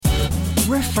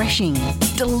refreshing,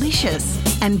 delicious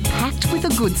and packed with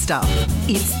the good stuff.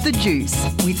 It's The Juice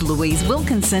with Louise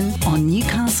Wilkinson on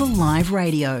Newcastle Live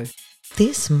Radio.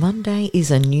 This Monday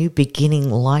is a new beginning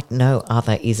like no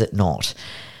other, is it not?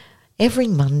 Every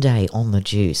Monday on The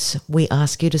Juice, we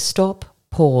ask you to stop,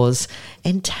 pause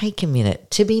and take a minute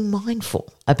to be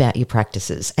mindful about your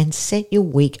practices and set your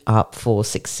week up for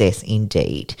success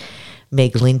indeed.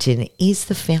 Meg Linton is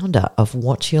the founder of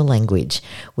Watch Your Language,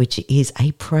 which is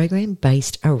a program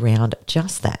based around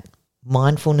just that,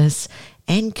 mindfulness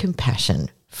and compassion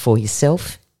for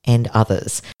yourself and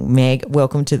others. Meg,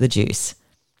 welcome to The Juice.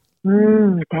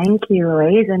 Thank you,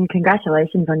 Louise, and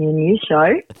congratulations on your new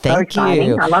show. Thank so exciting.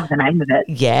 you. I love the name of it.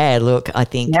 Yeah, look, I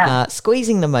think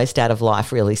squeezing the most out of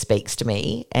life really speaks to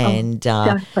me. And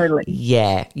totally.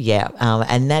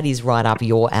 And that is right up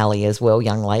your alley as well,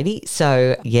 young lady.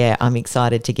 So, I'm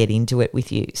excited to get into it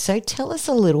with you. So tell us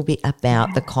a little bit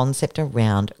about the concept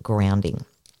around grounding.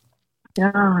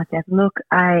 Look,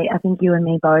 I think you and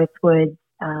me both would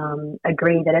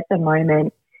agree that at the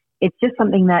moment it's just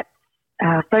something that's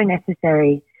so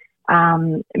necessary.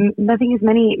 The thing is,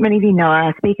 many of you know,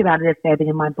 I speak about it a fair bit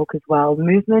in my book as well.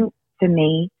 Movement for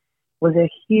me was a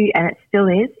huge, and it still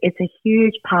is, it's a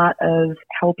huge part of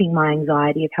helping my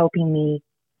anxiety, of helping me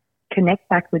connect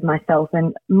back with myself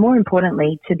and more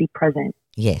importantly, to be present.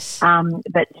 Yes.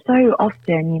 But so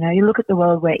often, you look at the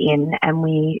world we're in and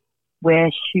we wear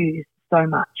shoes so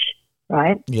much,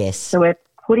 right? Yes. So we're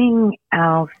putting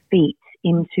our feet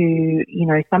into,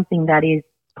 something that is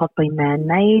possibly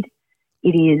man-made.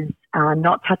 It is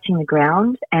not touching the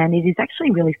ground, and it is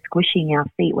actually really squishing our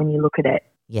feet when you look at it.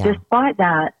 Yeah. Despite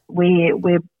that,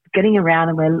 we're getting around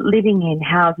and we're living in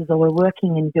houses or we're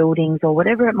working in buildings or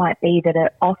whatever it might be that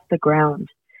are off the ground.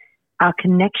 Our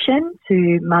connection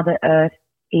to Mother Earth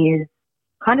is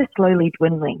kind of slowly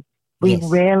dwindling. We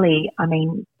rarely,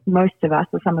 most of us,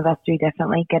 or some of us do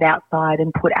definitely, get outside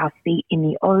and put our feet in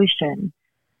the ocean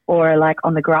or like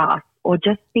on the grass or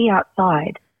just be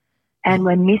outside. And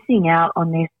we're missing out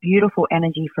on this beautiful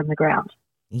energy from the ground.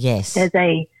 Yes. There's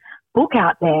a book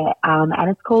out there,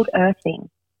 and it's called Earthing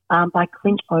by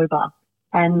Clint Ober.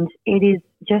 And it is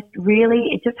just really,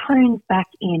 it just hones back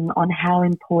in on how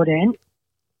important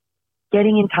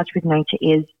getting in touch with nature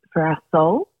is for our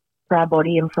soul, for our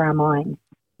body, and for our mind.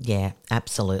 Yeah,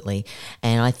 absolutely.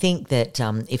 And I think that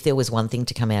if there was one thing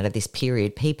to come out of this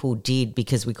period, people did,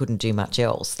 because we couldn't do much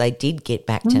else, they did get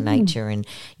back to nature and,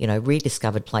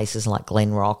 rediscovered places like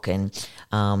Glen Rock and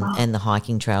the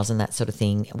hiking trails and that sort of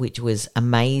thing, which was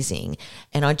amazing.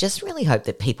 And I just really hope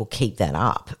that people keep that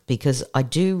up, because I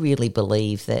do really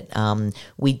believe that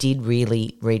we did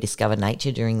really rediscover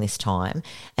nature during this time.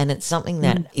 And it's something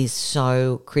that is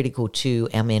so critical to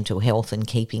our mental health and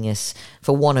keeping us,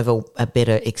 for want of a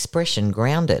better expression,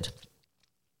 grounded.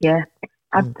 Yeah,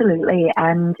 absolutely.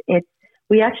 And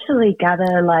we actually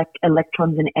gather like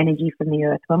electrons and energy from the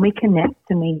earth. When we connect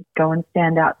and we go and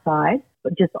stand outside,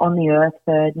 but just on the earth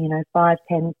for, 5,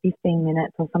 10, 15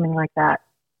 minutes or something like that,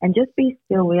 and just be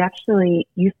still,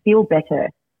 you feel better.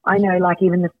 I know, like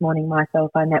even this morning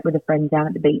myself, I met with a friend down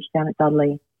at the beach down at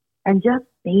Dudley, and just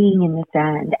being in the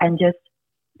sand and just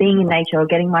being in nature or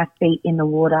getting my feet in the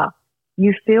water,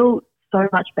 you feel so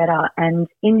much better. And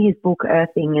in his book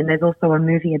Earthing, and there's also a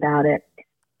movie about it,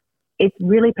 it's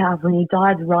really powerful, and he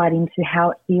dives right into how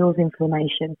it heals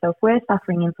inflammation. So if we're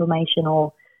suffering inflammation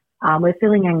or we're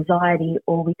feeling anxiety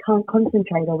or we can't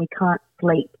concentrate or we can't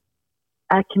sleep,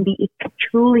 it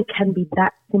truly can be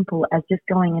that simple as just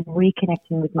going and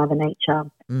reconnecting with Mother Nature.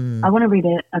 I want to read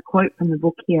a quote from the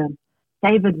book here.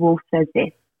 David Wolf says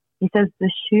this. He says,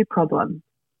 "The shoe problem,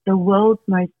 the world's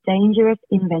most dangerous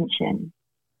invention.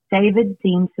 David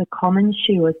deems the common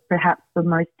shoe as perhaps the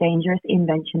most dangerous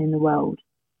invention in the world.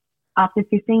 After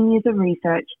 15 years of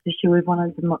research, the shoe is one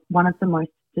of the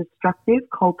most destructive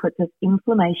culprits of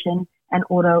inflammation and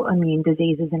autoimmune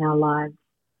diseases in our lives.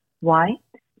 Why?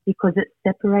 Because it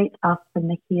separates us from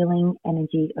the healing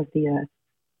energy of the earth."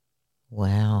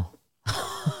 Wow.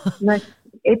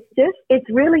 It's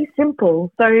really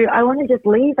simple. So I want to just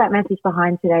leave that message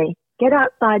behind today. Get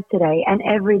outside today and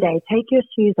every day. Take your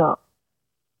shoes off.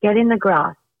 Get in the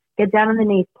grass, get down on the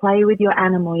knees, play with your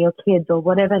animal, your kids, or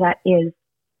whatever that is.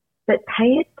 But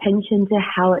pay attention to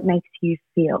how it makes you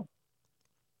feel.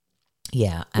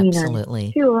 Yeah,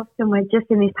 absolutely. Too often we're just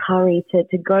in this hurry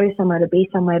to go somewhere, to be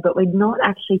somewhere, but we're not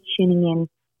actually tuning in.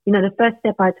 The first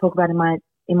step I talk about in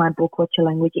my book, Watch Your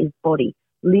Language, is body.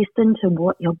 Listen to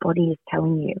what your body is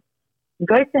telling you.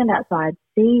 Go stand outside,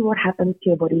 see what happens to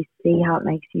your body, see how it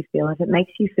makes you feel. If it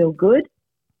makes you feel good,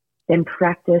 then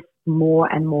practice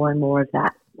more and more and more of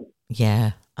that.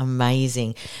 Yeah,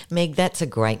 Amazing. Meg, that's a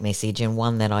great message, and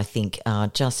one that I think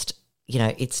just,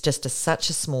 it's just such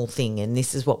a small thing, and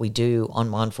this is what we do on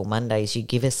Mindful Mondays. You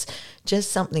give us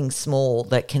just something small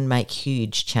that can make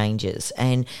huge changes,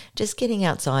 and just getting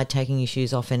outside, taking your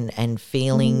shoes off and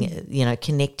feeling,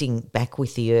 connecting back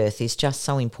with the earth is just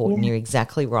so important. You're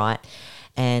exactly right.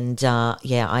 And,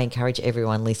 I encourage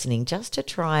everyone listening just to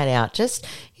try it out. Just,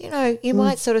 you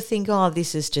might sort of think, oh,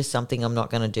 this is just something I'm not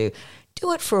going to do.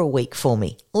 Do it for a week for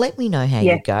me. Let me know how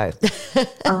you go.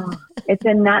 It's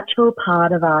a natural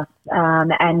part of us,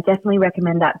 and definitely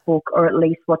recommend that book, or at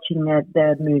least watching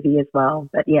the movie as well.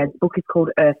 But, the book is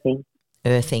called Earthing.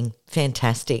 Earthing.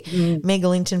 Fantastic. Meg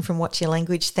Linton from Watch Your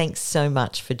Language, thanks so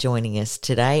much for joining us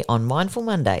today on Mindful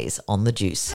Mondays on The Juice.